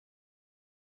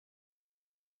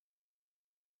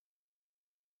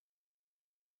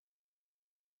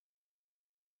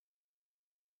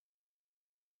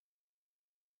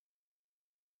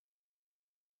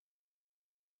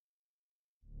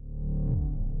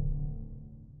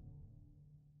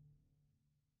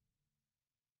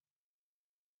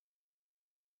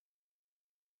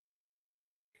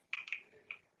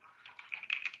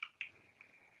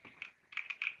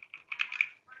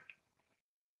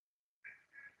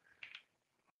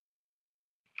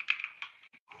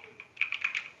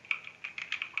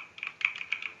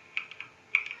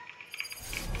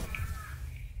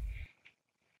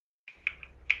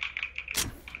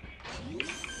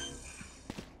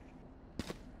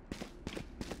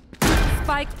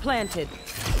Spike planted.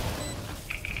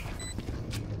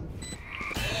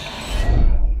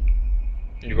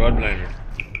 You got blinded.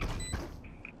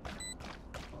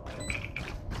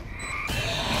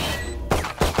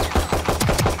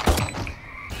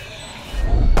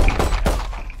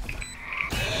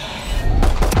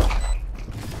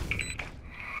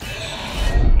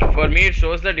 For me, it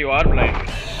shows that you are blinded.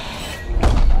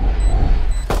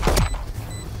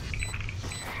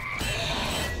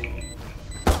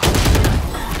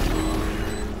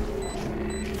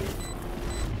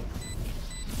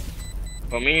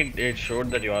 For me, it showed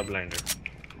that you are blinded.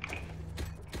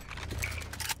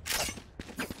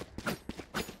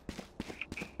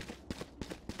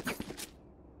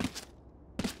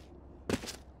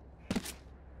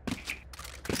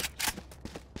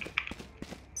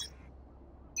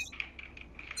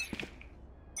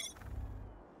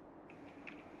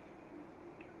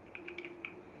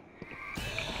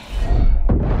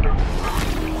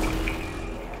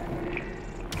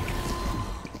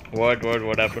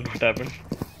 What happened? What happened?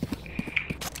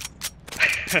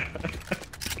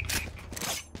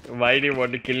 Why do you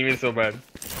want to kill me so bad?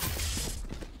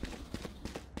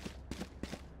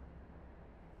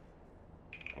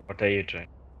 What are you trying?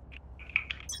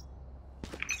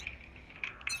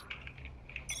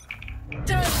 Don't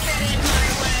get in my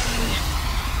way.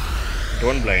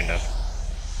 Don't blind us.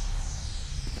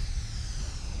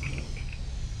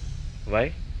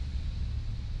 Why?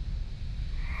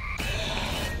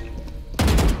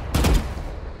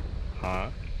 Huh?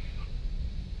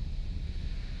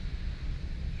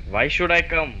 Why should I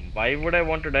come? Why would I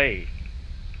want to die?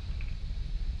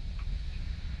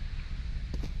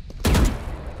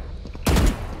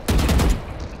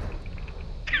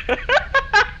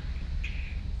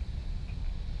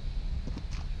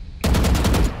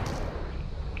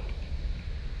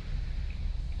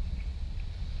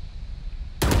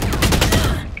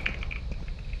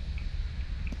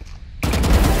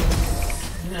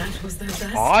 That was the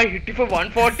best. I hit you for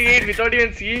 148 without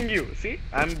even seeing you. See,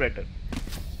 I'm better.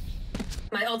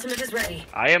 My ultimate is ready.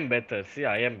 I am better. See,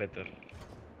 I am better.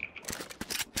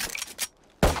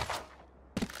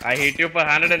 I hit you for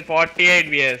 148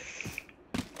 VS.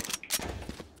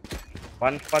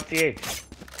 148.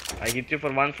 I hit you for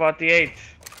 148.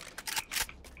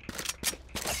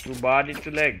 To body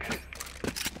to leg.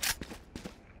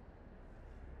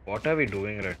 What are we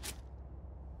doing right?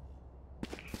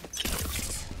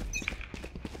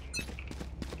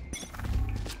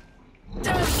 Don't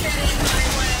get in my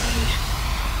way.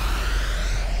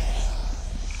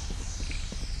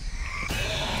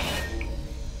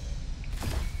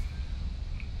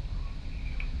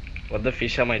 What the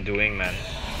fish am I doing, man?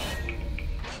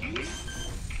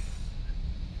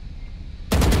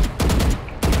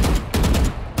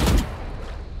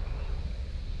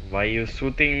 Why are you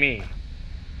shooting me?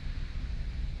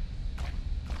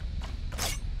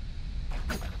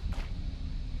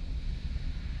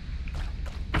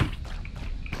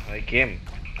 I came.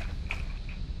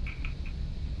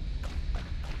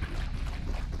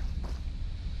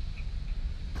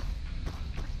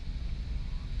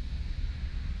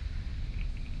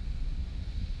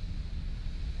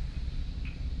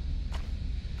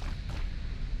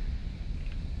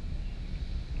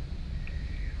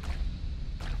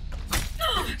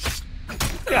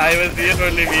 I was here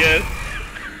only years.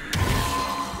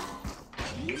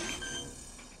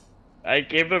 I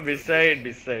came from beside.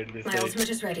 My ultimate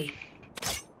is ready.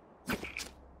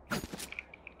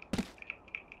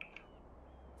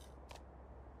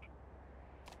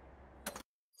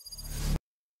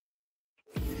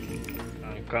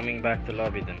 I'm coming back to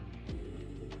lobby then.